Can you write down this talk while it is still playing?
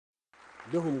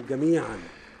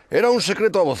Era un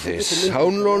secreto a voces.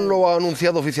 Aún no lo ha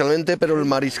anunciado oficialmente, pero el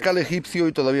mariscal egipcio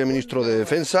y todavía ministro de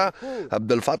Defensa,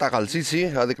 Abdel Fatah Al Sisi,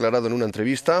 ha declarado en una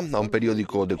entrevista a un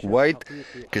periódico de Kuwait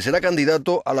que será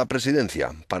candidato a la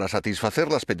presidencia para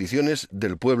satisfacer las peticiones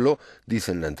del pueblo,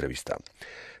 dice en la entrevista.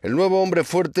 El nuevo hombre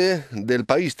fuerte del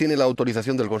país tiene la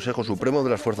autorización del Consejo Supremo de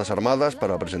las Fuerzas Armadas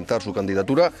para presentar su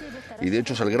candidatura y de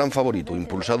hecho es el gran favorito,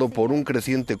 impulsado por un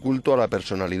creciente culto a la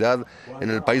personalidad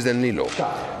en el país del Nilo.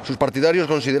 Sus partidarios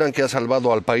consideran que ha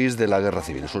salvado al país de la guerra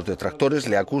civil. Sus detractores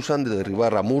le acusan de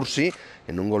derribar a Mursi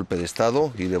en un golpe de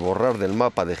Estado y de borrar del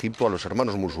mapa de Egipto a los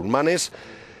hermanos musulmanes,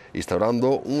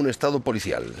 instaurando un Estado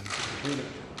policial.